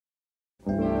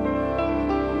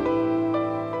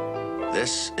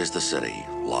This is the city,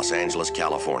 Los Angeles,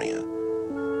 California.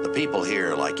 The people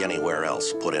here, like anywhere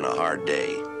else, put in a hard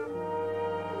day.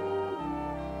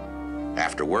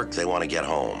 After work, they want to get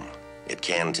home. It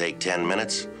can take 10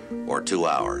 minutes or 2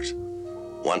 hours.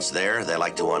 Once there, they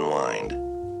like to unwind.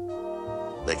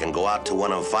 They can go out to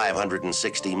one of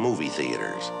 560 movie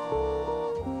theaters.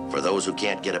 For those who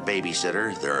can't get a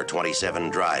babysitter, there are 27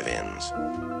 drive-ins.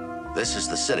 This is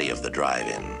the city of the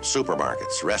drive-in.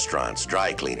 Supermarkets, restaurants,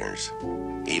 dry cleaners,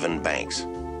 even banks.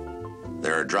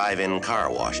 There are drive-in car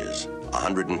washes,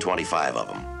 125 of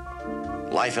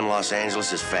them. Life in Los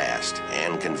Angeles is fast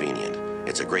and convenient.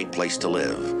 It's a great place to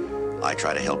live. I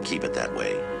try to help keep it that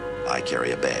way. I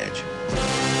carry a badge.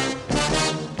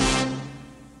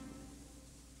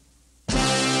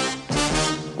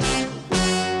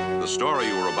 The story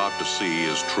you are about to see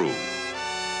is true.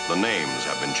 The names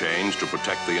have been changed to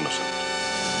protect the innocent.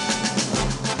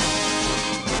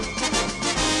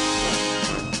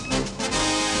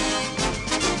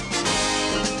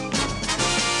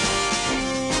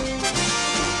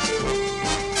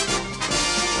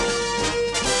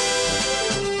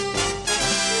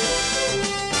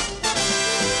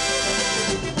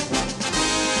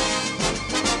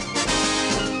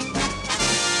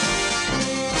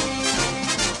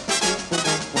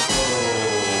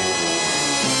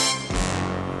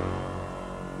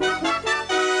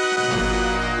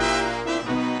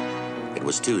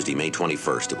 Tuesday, May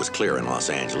 21st. It was clear in Los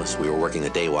Angeles. We were working the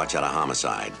day watch out of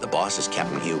homicide. The boss is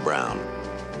Captain Hugh Brown.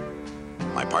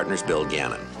 My partner's Bill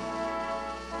Gannon.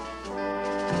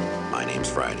 My name's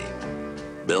Friday.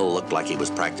 Bill looked like he was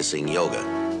practicing yoga.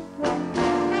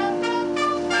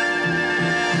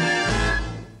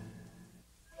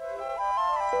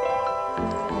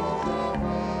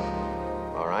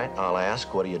 All right, I'll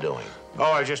ask, what are you doing?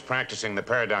 Oh, I was just practicing the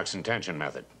paradox intention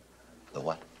method. The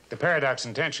what? The paradox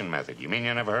intention method. You mean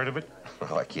you never heard of it?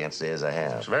 Oh, I can't say as I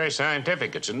have. It's very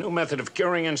scientific. It's a new method of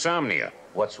curing insomnia.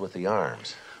 What's with the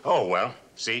arms? Oh, well,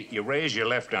 see, you raise your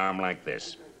left arm like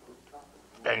this.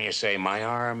 Then you say, my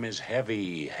arm is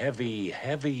heavy, heavy,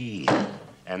 heavy.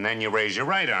 And then you raise your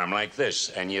right arm like this,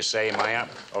 and you say, my arm...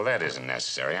 Oh, that isn't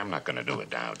necessary. I'm not going to do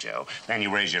it now, Joe. Then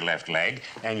you raise your left leg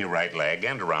and your right leg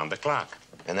and around the clock.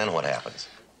 And then what happens?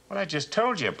 Well, I just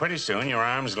told you, pretty soon your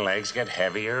arms and legs get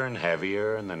heavier and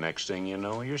heavier, and the next thing you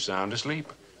know, you're sound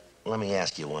asleep. Let me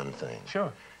ask you one thing.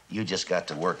 Sure. You just got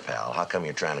to work, pal. How come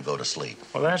you're trying to go to sleep?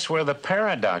 Well, that's where the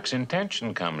paradox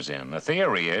intention comes in. The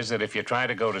theory is that if you try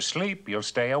to go to sleep, you'll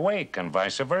stay awake, and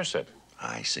vice versa.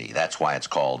 I see. That's why it's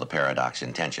called the paradox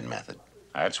intention method.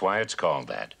 That's why it's called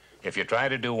that. If you try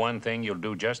to do one thing, you'll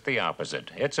do just the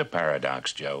opposite. It's a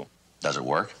paradox, Joe. Does it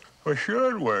work? Well, sure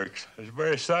it works. It's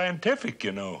very scientific,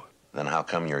 you know. Then how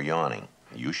come you're yawning?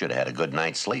 You should have had a good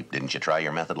night's sleep. Didn't you try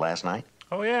your method last night?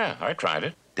 Oh, yeah, I tried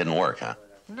it. Didn't work, huh?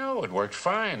 No, it worked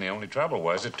fine. The only trouble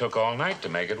was it took all night to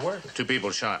make it work. 2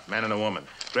 people shot, man and a woman.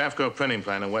 Grafco printing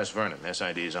plant in West Vernon.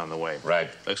 SID's on the way.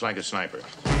 Right. Looks like a sniper.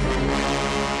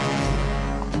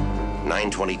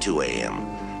 9:22 a.m.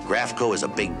 Grafco is a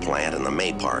big plant in the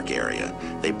May Park area.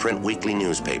 They print weekly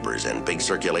newspapers and big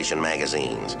circulation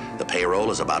magazines. The payroll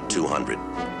is about 200.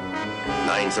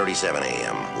 9:37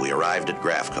 a.m. We arrived at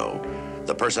Grafco.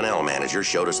 The personnel manager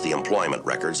showed us the employment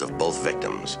records of both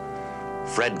victims.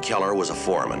 Fred Keller was a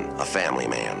foreman, a family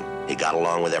man. He got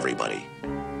along with everybody.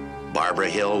 Barbara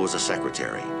Hill was a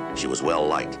secretary. She was well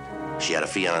liked. She had a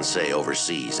fiancé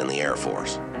overseas in the Air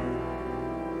Force.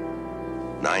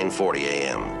 9:40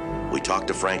 a.m. We talked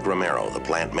to Frank Romero, the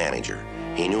plant manager.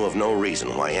 He knew of no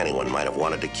reason why anyone might have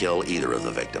wanted to kill either of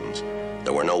the victims.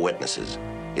 There were no witnesses.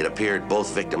 It appeared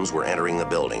both victims were entering the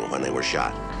building when they were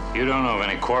shot. You don't know of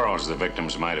any quarrels the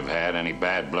victims might have had, any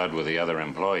bad blood with the other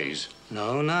employees?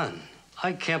 No, none.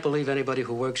 I can't believe anybody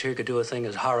who works here could do a thing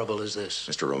as horrible as this.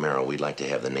 Mr. Romero, we'd like to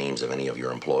have the names of any of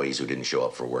your employees who didn't show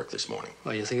up for work this morning.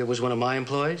 Well, you think it was one of my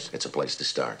employees? It's a place to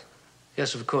start.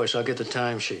 Yes, of course. I'll get the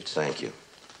timesheets. Thank you.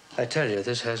 I tell you,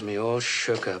 this has me all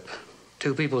shook up.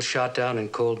 2 people shot down in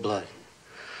cold blood.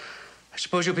 I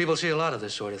suppose you people see a lot of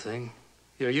this sort of thing.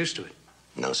 You're used to it.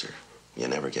 No, sir. You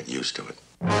never get used to it.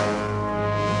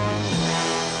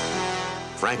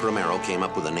 Frank Romero came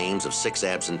up with the names of 6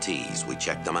 absentees. We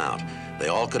checked them out. They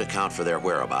all could account for their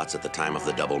whereabouts at the time of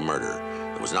the double murder.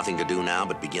 There was nothing to do now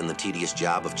but begin the tedious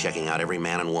job of checking out every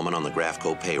man and woman on the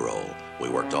Grafco payroll. We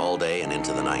worked all day and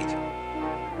into the night.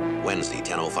 Wednesday,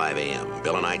 10:05 a.m.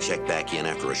 Bill and I checked back in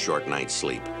after a short night's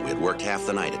sleep. We had worked half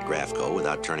the night at Grafco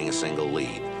without turning a single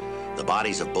lead. The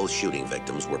bodies of both shooting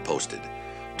victims were posted.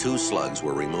 2 slugs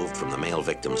were removed from the male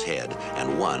victim's head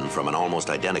and 1 from an almost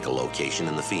identical location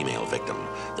in the female victim.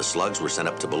 The slugs were sent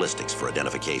up to ballistics for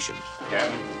identification.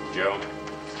 Captain, Joe.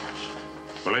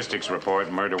 Ballistics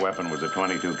report, murder weapon was a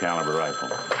 .22 caliber rifle.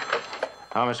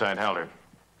 Homicide, Helder.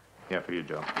 Yeah, for you,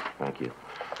 Joe. Thank you.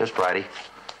 This Friday?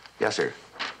 Yes, sir.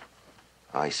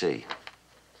 I see.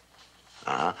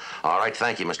 Uh-huh. All right,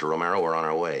 thank you, Mr. Romero. We're on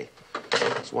our way.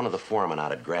 It's one of the foremen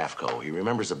out at Grafco. He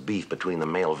remembers a beef between the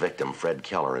male victim, Fred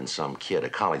Keller, and some kid, a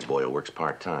college boy who works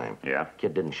part-time. Yeah?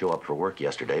 Kid didn't show up for work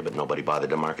yesterday, but nobody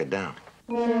bothered to mark it down.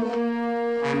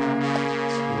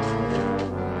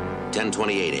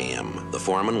 10:28 a.m. The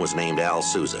foreman was named Al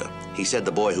Souza. He said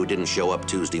the boy who didn't show up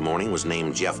Tuesday morning was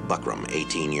named Jeff Buckram,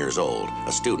 18 years old,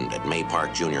 a student at May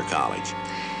Park Junior College.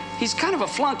 He's kind of a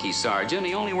flunky, Sergeant.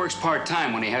 He only works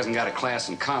part-time when he hasn't got a class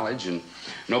in college, and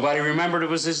nobody remembered it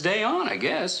was his day on, I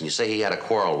guess. You say he had a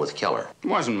quarrel with Keller. It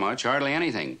wasn't much, hardly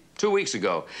anything. 2 weeks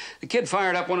ago, the kid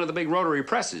fired up one of the big rotary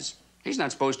presses. He's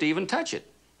not supposed to even touch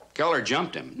it. Keller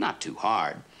jumped him, not too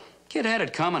hard. Kid had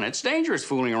it coming. It's dangerous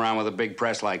fooling around with a big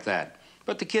press like that.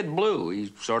 But the kid blew.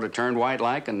 He sort of turned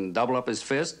white-like and doubled up his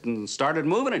fist and started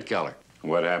moving at Keller.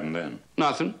 What happened then?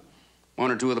 Nothing.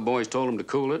 One or two of the boys told him to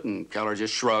cool it, and Keller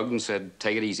just shrugged and said,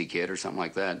 "Take it easy, kid," or something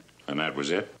like that. And that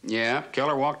was it? Yeah,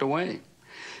 Keller walked away.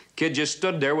 Kid just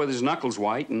stood there with his knuckles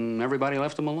white, and everybody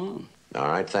left him alone. All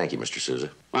right, thank you, Mr. Souza.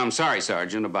 I'm sorry,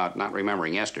 Sergeant, about not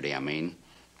remembering yesterday, I mean.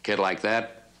 Kid like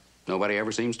that, nobody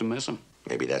ever seems to miss him.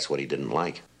 Maybe that's what he didn't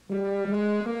like.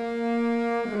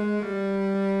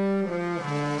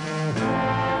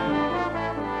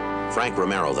 Frank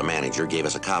Romero, the manager, gave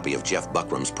us a copy of Jeff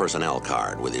Buckram's personnel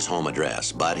card with his home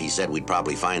address, but he said we'd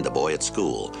probably find the boy at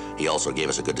school. He also gave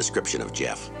us a good description of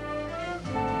Jeff.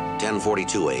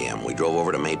 10:42 a.m., we drove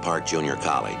over to May Park Junior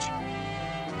College.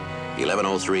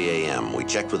 11:03 a.m., we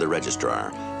checked with the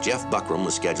registrar. Jeff Buckram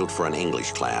was scheduled for an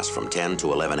English class from 10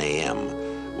 to 11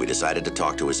 a.m. We decided to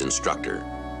talk to his instructor.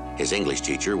 His English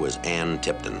teacher was Ann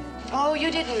Tipton. Oh, you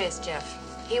didn't miss Jeff.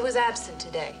 He was absent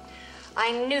today.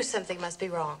 I knew something must be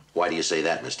wrong. Why do you say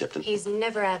that, Miss Tipton? He's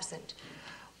never absent.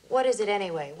 What is it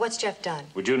anyway? What's Jeff done?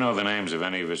 Would you know the names of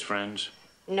any of his friends?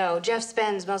 No, Jeff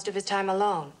spends most of his time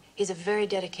alone. He's a very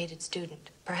dedicated student,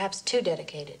 perhaps too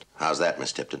dedicated. How's that,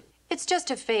 Miss Tipton? It's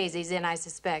just a phase he's in, I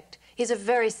suspect. He's a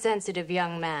very sensitive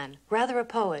young man, rather a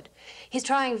poet. He's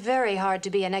trying very hard to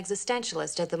be an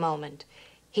existentialist at the moment.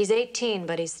 He's 18,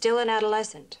 but he's still an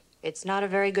adolescent. It's not a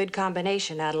very good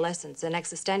combination, adolescence and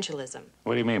existentialism.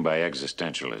 What do you mean by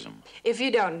existentialism? If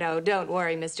you don't know, don't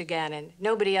worry, Mr. Gannon.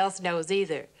 Nobody else knows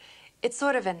either. It's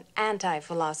sort of an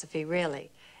anti-philosophy,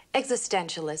 really.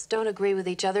 Existentialists don't agree with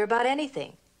each other about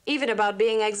anything, even about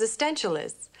being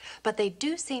existentialists. But they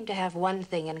do seem to have one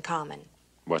thing in common.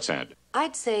 What's that?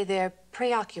 I'd say they're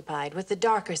preoccupied with the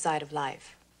darker side of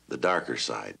life. The darker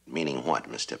side, meaning what,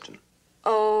 Miss Tipton?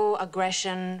 Oh,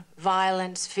 aggression,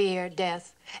 violence, fear,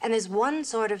 death. And there's one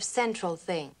sort of central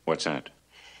thing. What's that?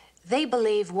 They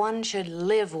believe one should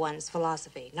live one's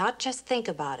philosophy, not just think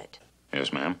about it.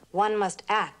 Yes, ma'am. One must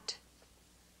act.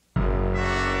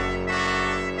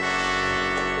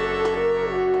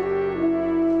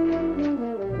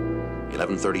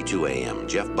 11:32 a.m.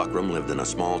 Jeff Buckram lived in a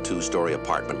small two-story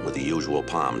apartment with the usual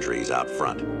palm trees out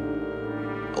front.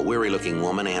 A weary-looking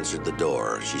woman answered the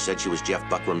door. She said she was Jeff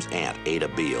Buckram's aunt, Ada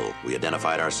Beale. We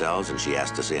identified ourselves, and she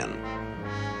asked us in.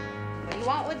 What do you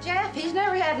want with Jeff? He's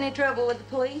never had any trouble with the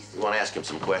police. We want to ask him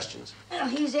some questions. Well,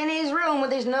 he's in his room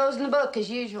with his nose in the book, as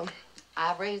usual.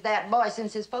 I've raised that boy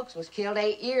since his folks was killed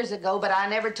 8 years ago, but I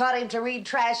never taught him to read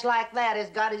trash like that. As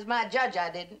God is my judge, I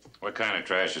didn't. What kind of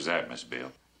trash is that, Miss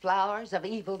Beale? Flowers of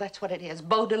evil, that's what it is.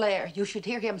 Baudelaire. You should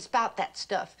hear him spout that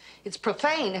stuff. It's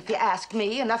profane, if you ask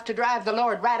me, enough to drive the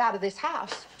Lord right out of this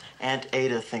house. Aunt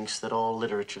Ada thinks that all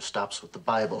literature stops with the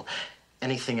Bible.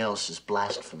 Anything else is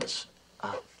blasphemous.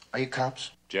 Are you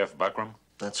cops? Jeff Buckram?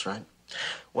 That's right.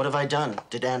 What have I done?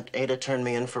 Did Aunt Ada turn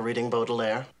me in for reading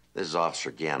Baudelaire? This is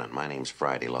Officer Gannon. My name's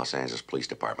Friday, Los Angeles Police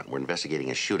Department. We're investigating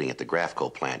a shooting at the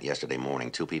Grafco plant yesterday morning.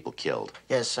 2 people killed.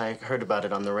 Yes, I heard about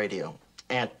it on the radio.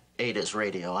 Aunt Ada's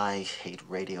radio. I hate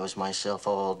radios myself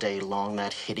all day long,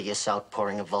 that hideous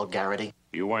outpouring of vulgarity.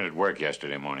 You weren't at work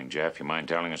yesterday morning, Jeff. You mind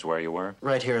telling us where you were?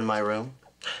 Right here in my room,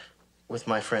 with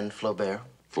my friend Flaubert.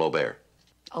 Flaubert.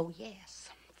 Oh, yes.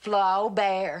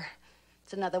 Flaubert.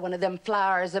 It's another one of them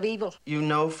flowers of evil. You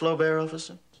know Flaubert,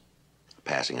 officer? A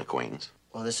passing acquaintance.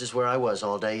 Well, this is where I was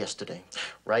all day yesterday.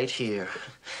 Right here,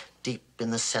 deep in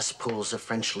the cesspools of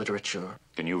French literature.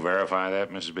 Can you verify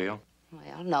that, Mrs. Beale?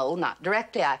 Well, no, not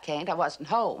directly I can't. I wasn't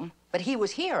home. But he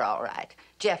was here all right.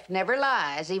 Jeff never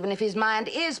lies, even if his mind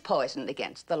is poisoned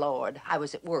against the Lord. I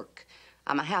was at work.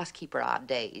 I'm a housekeeper odd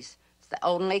days. It's the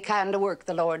only kind of work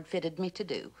the Lord fitted me to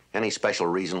do. Any special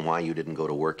reason why you didn't go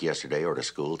to work yesterday or to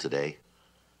school today?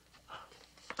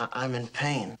 I'm in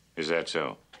pain. Is that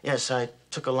so? Yes, I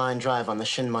took a line drive on the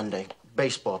Shin Monday.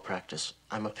 Baseball practice.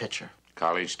 I'm a pitcher.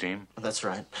 College team? That's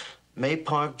right. May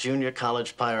Park Junior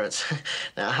College Pirates.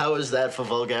 Now, how is that for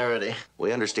vulgarity?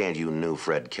 We understand you knew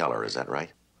Fred Keller, is that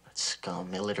right? That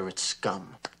scum, illiterate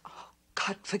scum. Oh,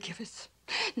 God forgive us.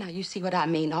 Now, you see what I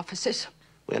mean, officers.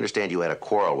 We understand you had a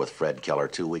quarrel with Fred Keller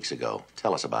 2 weeks ago.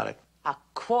 Tell us about it. A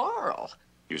quarrel?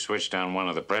 You switched on one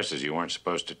of the presses you weren't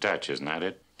supposed to touch, isn't that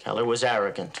it? Keller was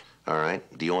arrogant. All right.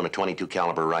 Do you own a .22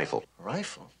 caliber rifle?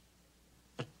 Rifle?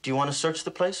 But do you want to search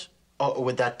the place? Or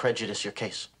would that prejudice your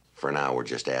case? For now, we're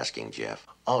just asking, Jeff.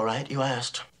 All right, you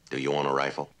asked. Do you own a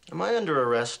rifle? Am I under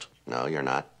arrest? No, you're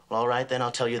not. Well, all right, then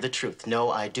I'll tell you the truth. No,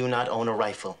 I do not own a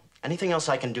rifle. Anything else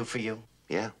I can do for you?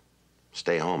 Yeah.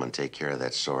 Stay home and take care of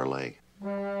that sore leg.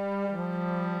 What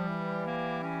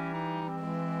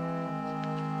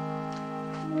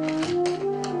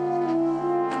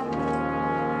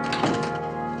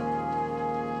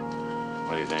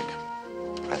do you think?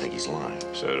 I think he's lying.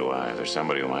 So do I. There's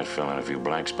somebody who might fill in a few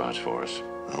blank spots for us.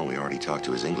 Oh, we already talked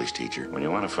to his English teacher. When you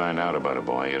want to find out about a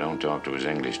boy, you don't talk to his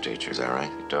English teacher. Is that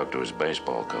right? You talk to his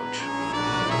baseball coach.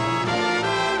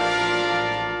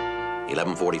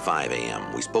 11:45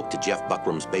 a.m. We spoke to Jeff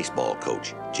Buckram's baseball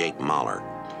coach, Jake Mahler.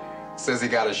 Says he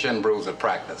got a shin bruise at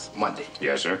practice Monday.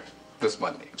 Yes, sir. This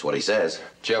Monday. That's what he says.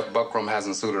 Jeff Buckram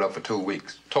hasn't suited up for 2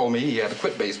 weeks. Told me he had to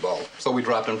quit baseball, so we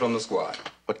dropped him from the squad.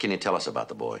 What can you tell us about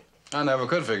the boy? I never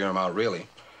could figure him out, really.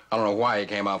 I don't know why he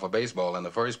came out for baseball in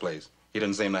the first place. He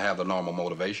didn't seem to have the normal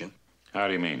motivation. How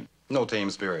do you mean? No team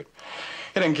spirit.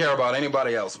 He didn't care about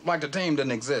anybody else, like the team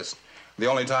didn't exist. The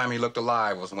only time he looked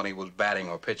alive was when he was batting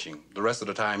or pitching. The rest of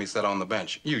the time he sat on the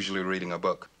bench, usually reading a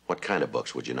book. What kind of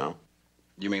books would you know?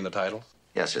 You mean the titles?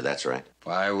 Yes, sir, that's right.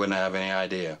 Well, I wouldn't have any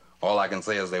idea. All I can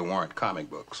say is they weren't comic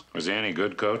books. Was he any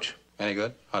good, Coach? Any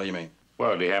good? How do you mean?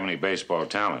 Well, do you have any baseball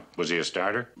talent? Was he a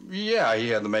starter? Yeah, he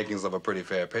had the makings of a pretty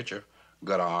fair pitcher.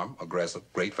 Good arm, aggressive,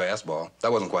 great fastball.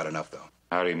 That wasn't quite enough, though.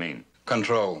 How do you mean?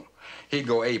 Control. He'd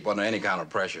go ape under any kind of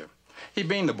pressure. He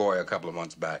beamed the boy a couple of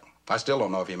months back. I still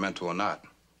don't know if he meant to or not.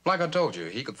 Like I told you,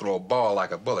 he could throw a ball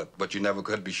like a bullet, but you never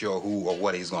could be sure who or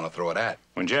what he's going to throw it at.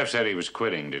 When Jeff said he was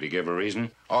quitting, did he give a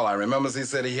reason? All I remember is he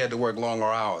said he had to work longer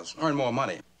hours, earn more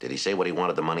money. Did he say what he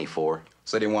wanted the money for?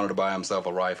 Said he wanted to buy himself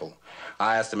a rifle.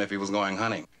 I asked him if he was going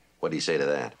hunting. What did he say to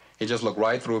that? He just looked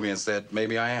right through me and said,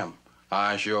 maybe I am.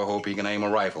 I sure hope he can aim a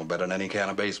rifle better than any can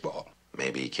of baseball.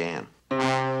 Maybe he can.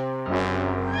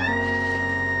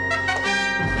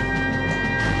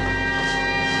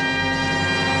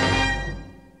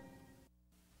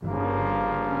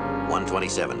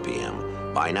 1:27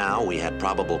 p.m. By now, we had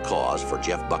probable cause for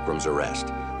Jeff Buckram's arrest.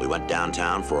 We went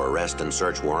downtown for arrest and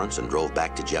search warrants and drove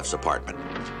back to Jeff's apartment.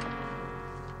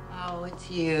 Oh, it's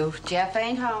you. Jeff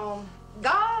ain't home.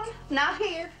 Gone. Not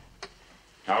here.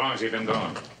 How long has he been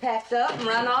gone? Packed up and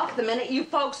run off the minute you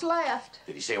folks left.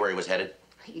 Did he say where he was headed?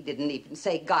 He didn't even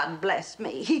say, God bless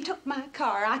me. He took my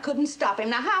car. I couldn't stop him.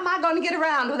 Now, how am I going to get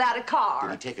around without a car?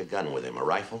 Did he take a gun with him, a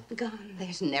rifle? A gun?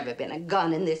 There's never been a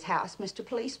gun in this house, Mr.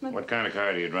 Policeman. What kind of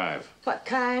car do you drive? What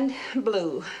kind?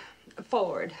 Blue. A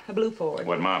Ford. A blue Ford.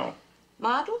 What model?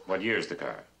 Model? What year's the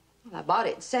car? Well, I bought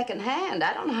it secondhand.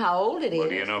 I don't know how old it is. Well,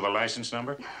 do you know the license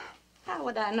number? How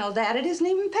would I know that? It isn't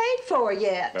even paid for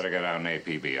yet. Better get out an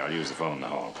APB. I'll use the phone in the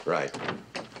hall. Right.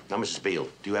 Now, Mrs. Beale,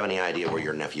 do you have any idea where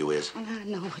your nephew is? I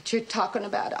know what you're talking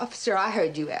about, officer. I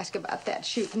heard you ask about that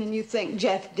shooting, and you think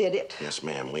Jeff did it. Yes,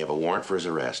 ma'am. We have a warrant for his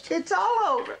arrest. It's all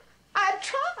over. I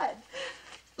tried.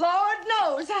 Lord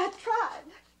knows I tried.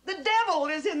 The devil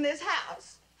is in this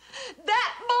house.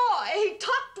 That boy, he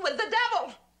talked with the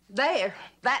devil. There,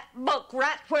 that book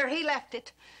right where he left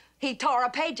it. He tore a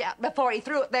page out before he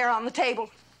threw it there on the table.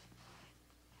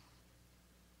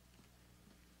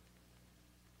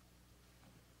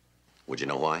 Would you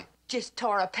know why? Just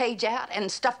tore a page out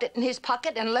and stuffed it in his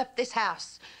pocket and left this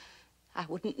house. I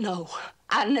wouldn't know.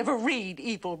 I never read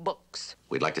evil books.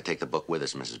 We'd like to take the book with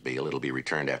us, Mrs. Beale. It'll be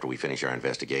returned after we finish our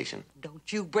investigation.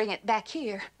 Don't you bring it back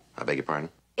here. I beg your pardon?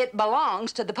 It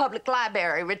belongs to the public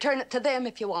library. Return it to them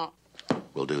if you want.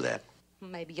 We'll do that.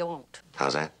 Maybe you won't.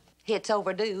 How's that? It's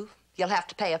overdue. You'll have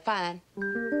to pay a fine.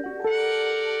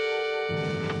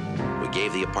 We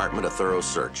gave the apartment a thorough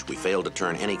search. We failed to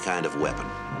turn any kind of weapon.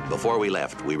 Before we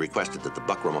left, we requested that the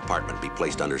Buckram apartment be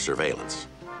placed under surveillance.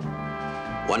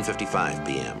 1:55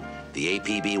 p.m. The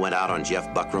APB went out on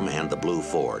Jeff Buckram and the blue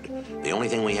Ford. The only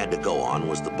thing we had to go on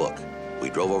was the book. We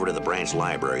drove over to the branch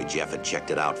library Jeff had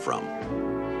checked it out from.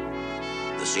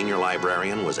 The senior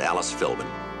librarian was Alice Philbin.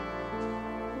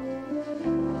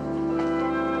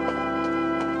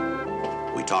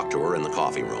 We talk to her in the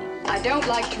coffee room. I don't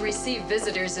like to receive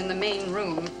visitors in the main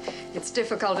room. It's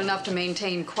difficult enough to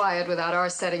maintain quiet without our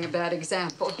setting a bad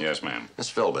example. Yes, ma'am.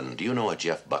 Miss Philbin, do you know a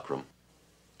Jeff Buckram?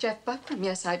 Jeff Buckram,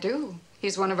 yes, I do.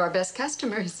 He's one of our best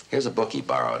customers. Here's a book he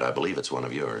borrowed. I believe it's one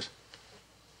of yours.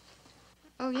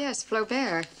 Oh, yes,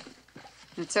 Flaubert.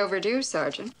 It's overdue,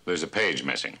 Sergeant. There's a page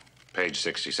missing. Page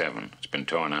 67. It's been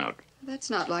torn out. That's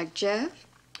not like Jeff.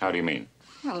 How do you mean?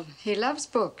 Well, he loves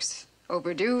books.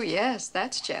 Overdue, yes,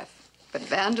 that's Jeff. But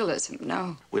vandalism,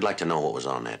 no. We'd like to know what was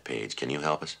on that page. Can you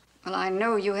help us? Well, I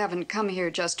know you haven't come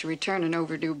here just to return an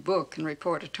overdue book and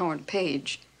report a torn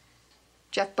page.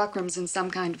 Jeff Buckram's in some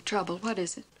kind of trouble. What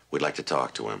is it? We'd like to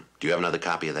talk to him. Do you have another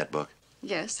copy of that book?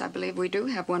 Yes, I believe we do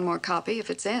have one more copy if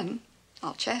it's in.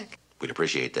 I'll check. We'd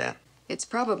appreciate that. It's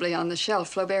probably on the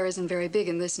shelf. Flaubert isn't very big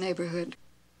in this neighborhood.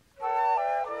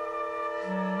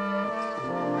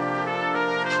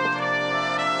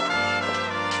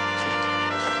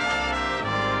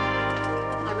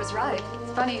 I was right.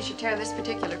 It's funny you should tear this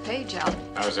particular page out.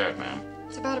 How's that, ma'am?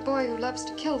 It's about a boy who loves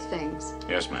to kill things.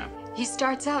 Yes, ma'am. He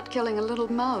starts out killing a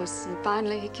little mouse, and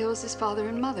finally he kills his father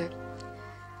and mother.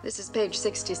 This is page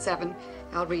 67.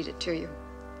 I'll read it to you.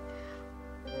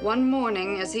 One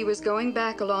morning, as he was going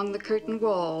back along the curtain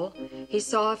wall, he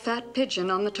saw a fat pigeon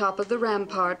on the top of the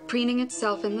rampart preening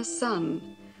itself in the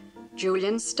sun.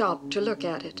 Julian stopped to look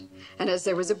at it, and as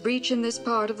there was a breach in this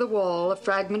part of the wall, a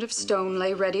fragment of stone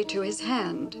lay ready to his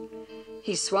hand.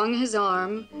 He swung his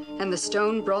arm, and the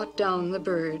stone brought down the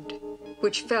bird,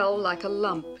 which fell like a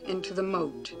lump into the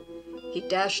moat. He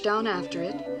dashed down after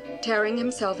it, tearing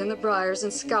himself in the briars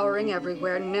and scouring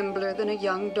everywhere, nimbler than a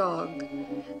young dog.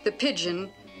 The pigeon,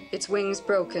 its wings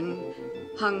broken,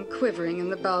 hung quivering in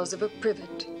the boughs of a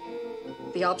privet.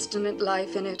 The obstinate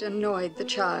life in it annoyed the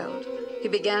child. He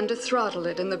began to throttle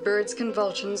it, and the bird's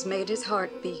convulsions made his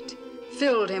heart beat,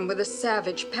 filled him with a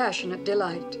savage, passionate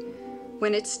delight.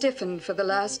 When it stiffened for the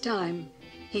last time,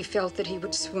 he felt that he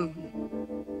would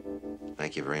swoon.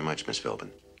 Thank you very much, Miss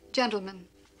Philbin. Gentlemen.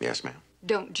 Yes, ma'am.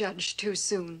 Don't judge too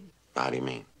soon. How do you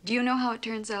mean? Do you know how it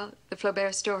turns out, the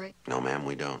Flaubert story? No, ma'am,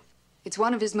 we don't. It's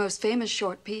one of his most famous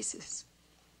short pieces.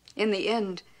 In the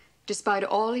end, despite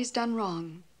all he's done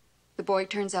wrong, the boy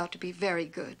turns out to be very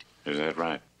good. Is that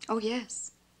right? Oh,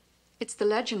 yes. It's the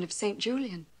legend of St.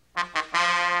 Julian.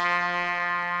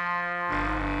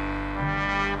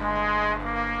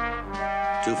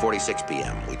 2:46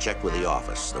 p.m. We checked with the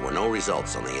office. There were no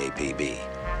results on the APB.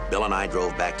 Bill and I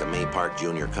drove back to May Park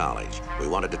Junior College. We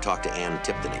wanted to talk to Ann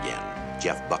Tipton again,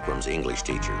 Jeff Buckram's English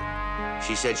teacher.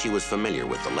 She said she was familiar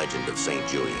with the legend of St.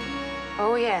 Julian.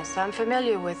 Oh, yes, I'm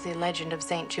familiar with the legend of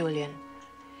St. Julian.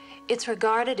 It's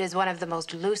regarded as one of the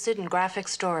most lucid and graphic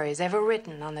stories ever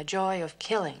written on the joy of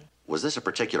killing. Was this a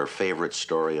particular favorite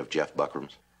story of Jeff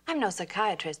Buckram's? I'm no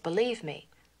psychiatrist, believe me.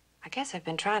 I guess I've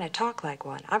been trying to talk like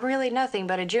one. I'm really nothing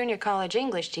but a junior college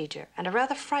English teacher, and a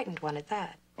rather frightened one at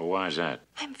that. Well, why is that?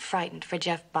 I'm frightened for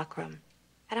Jeff Buckram.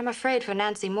 And I'm afraid for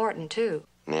Nancy Morton, too.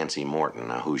 Nancy Morton,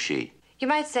 now who's she? You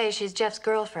might say she's Jeff's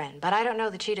girlfriend, but I don't know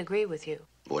that she'd agree with you.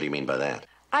 What do you mean by that?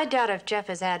 I doubt if Jeff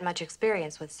has had much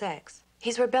experience with sex.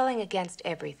 He's rebelling against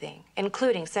everything,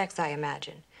 including sex, I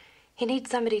imagine. He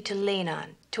needs somebody to lean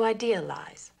on, to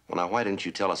idealize. Well, now, why didn't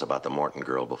you tell us about the Morton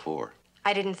girl before?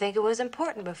 I didn't think it was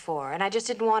important before, and I just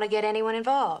didn't want to get anyone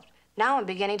involved. Now I'm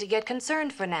beginning to get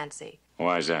concerned for Nancy.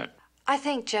 Why is that? I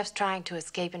think Jeff's trying to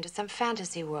escape into some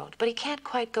fantasy world, but he can't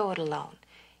quite go it alone.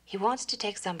 He wants to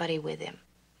take somebody with him.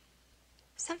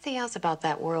 Something else about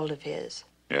that world of his.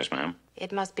 Yes, ma'am.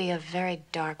 It must be a very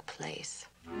dark place.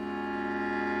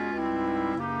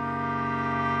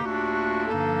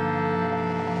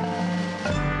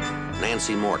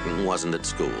 Nancy Morton wasn't at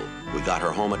school. We got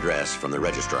her home address from the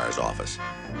registrar's office.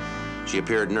 She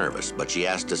appeared nervous, but she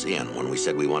asked us in when we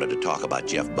said we wanted to talk about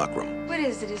Jeff Buckram. What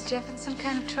is it? Is Jeff in some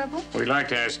kind of trouble? We'd like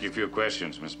to ask you a few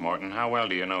questions, Miss Morton. How well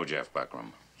do you know Jeff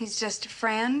Buckram? He's just a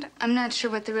friend. I'm not sure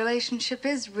what the relationship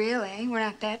is, really. We're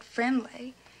not that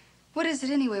friendly. What is it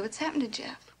anyway? What's happened to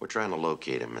Jeff? We're trying to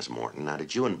locate him, Miss Morton. Now,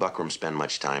 did you and Buckram spend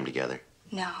much time together?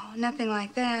 No, nothing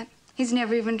like that. He's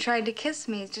never even tried to kiss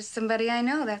me. He's just somebody I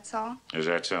know, that's all. Is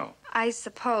that so? I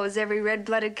suppose every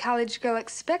red-blooded college girl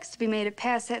expects to be made a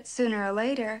pass at sooner or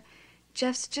later.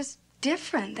 Jeff's just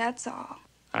different, that's all.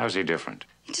 How's he different?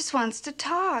 He just wants to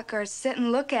talk or sit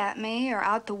and look at me or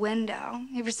out the window.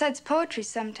 He recites poetry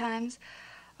sometimes,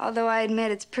 although I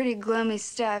admit it's pretty gloomy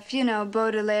stuff. You know,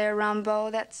 Baudelaire,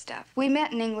 Rimbaud, that stuff. We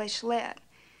met in English Lit.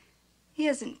 He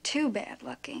isn't too bad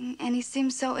looking, and he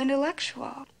seems so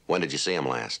intellectual. When did you see him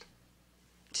last?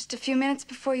 Just a few minutes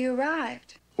before you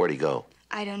arrived. Where'd he go?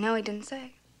 I don't know, he didn't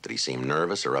say. Did he seem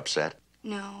nervous or upset?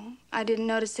 No, I didn't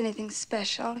notice anything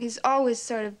special. He's always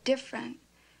sort of different.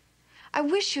 I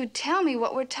wish you'd tell me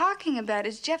what we're talking about.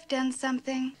 Has Jeff done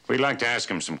something? We'd like to ask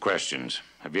him some questions.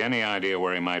 Have you any idea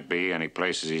where he might be, any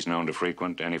places he's known to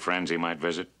frequent, any friends he might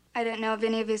visit? I don't know of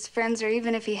any of his friends or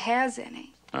even if he has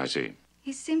any. I see.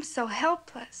 He seems so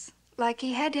helpless, like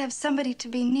he had to have somebody to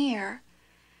be near.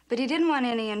 But he didn't want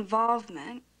any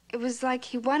involvement. It was like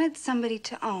he wanted somebody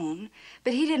to own,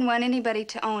 but he didn't want anybody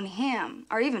to own him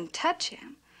or even touch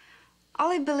him.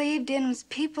 All he believed in was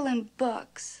people and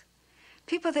books.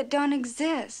 People that don't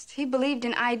exist. He believed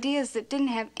in ideas that didn't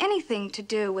have anything to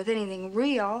do with anything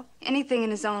real, anything in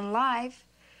his own life.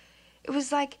 It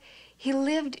was like he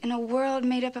lived in a world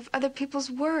made up of other people's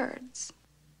words.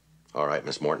 All right,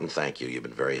 Miss Morton, thank you. You've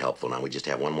been very helpful. Now, we just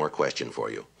have one more question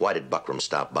for you. Why did Buckram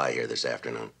stop by here this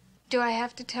afternoon? Do I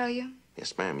have to tell you?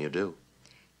 Yes, ma'am, you do.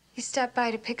 He stopped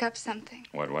by to pick up something.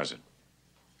 What was it?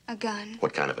 A gun.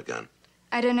 What kind of a gun?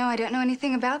 I don't know. I don't know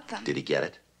anything about them. Did he get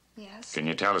it? Yes. Can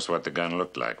you tell us what the gun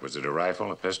looked like? Was it a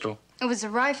rifle, a pistol? It was a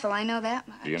rifle. I know that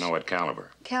much. Do you know what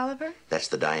caliber? Caliber? That's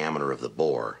the diameter of the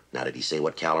bore. Now, did he say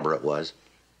what caliber it was?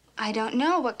 I don't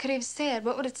know. What could he have said?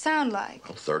 What would it sound like?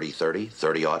 Well, 30-30,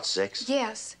 30-06?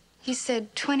 Yes. He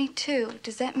said 22.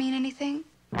 Does that mean anything?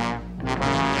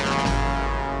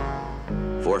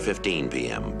 4:15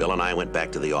 p.m. Bill and I went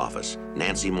back to the office.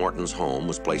 Nancy Morton's home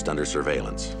was placed under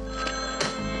surveillance.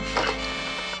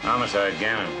 Homicide,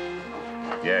 Gannon.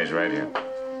 Yeah, he's right here.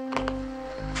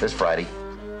 This Friday.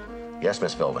 Yes,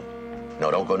 Miss Philbin. No,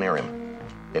 don't go near him.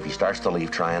 If he starts to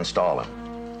leave, try and stall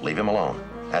him. Leave him alone.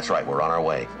 That's right, we're on our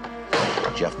way.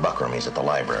 Jeff Buckram, he's at the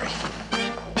library.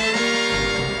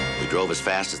 We drove as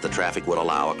fast as the traffic would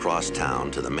allow across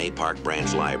town to the May Park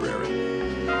Branch Library.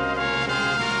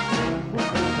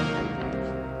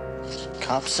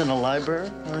 Cops in a library?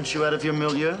 Aren't you out of your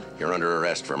milieu? You're under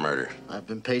arrest for murder. I've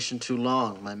been patient too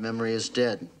long. My memory is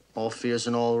dead. All fears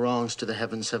and all wrongs to the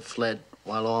heavens have fled,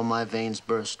 while all my veins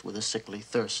burst with a sickly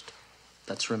thirst.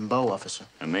 That's Rimbaud, officer.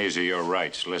 And these are your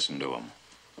rights. Listen to them.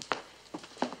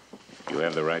 You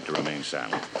have the right to remain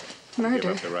silent.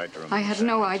 Murder? I had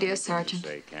no idea, Sergeant.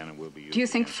 Do you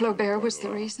think Flaubert was the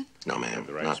reason? No, ma'am,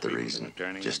 not the reason.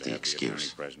 Just the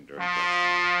excuse.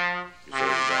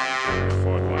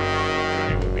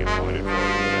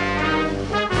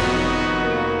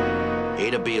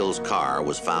 Ada Beale's car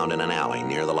was found in an alley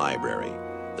near the library.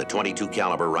 The .22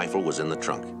 caliber rifle was in the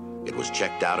trunk. It was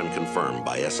checked out and confirmed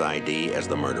by SID as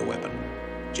the murder weapon.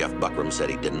 Jeff Buckram said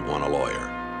he didn't want a lawyer.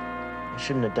 I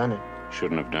shouldn't have done it.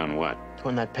 Shouldn't have done what?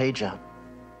 Torn that page out.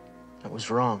 That was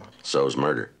wrong. So's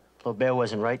murder. Flaubert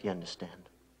wasn't right, you understand.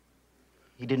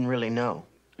 He didn't really know.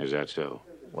 Is that so?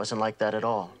 Wasn't like that at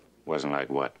all. Wasn't like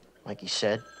what? Like he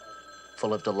said,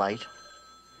 full of delight.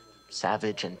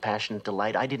 Savage and passionate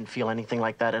delight. I didn't feel anything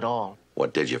like that at all.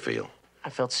 What did you feel? I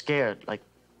felt scared, like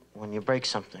when you break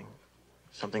something.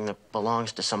 Something that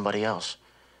belongs to somebody else.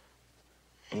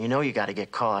 And you know you gotta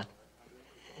get caught.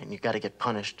 And you gotta get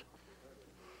punished.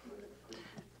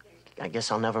 I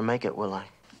guess I'll never make it, will I?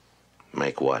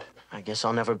 Make what? I guess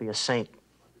I'll never be a saint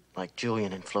like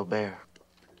Julian and Flaubert.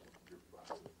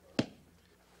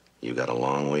 You got a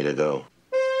long way to go.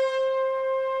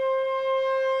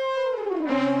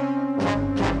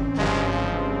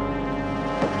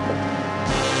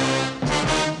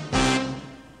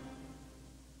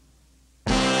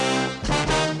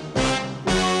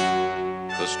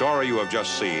 The story you have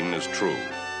just seen is true.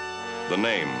 The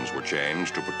names were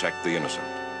changed to protect the innocent.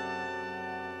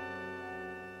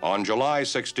 On July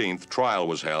 16th, trial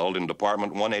was held in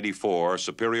Department 184,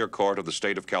 Superior Court of the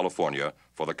State of California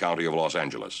for the County of Los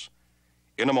Angeles.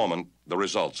 In a moment, the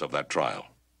results of that trial.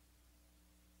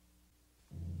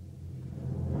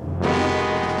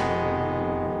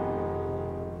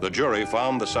 The jury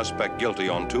found the suspect guilty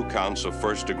on 2 counts of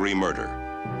first-degree murder.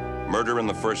 Murder in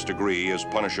the first degree is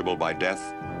punishable by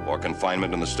death or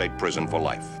confinement in the state prison for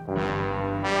life.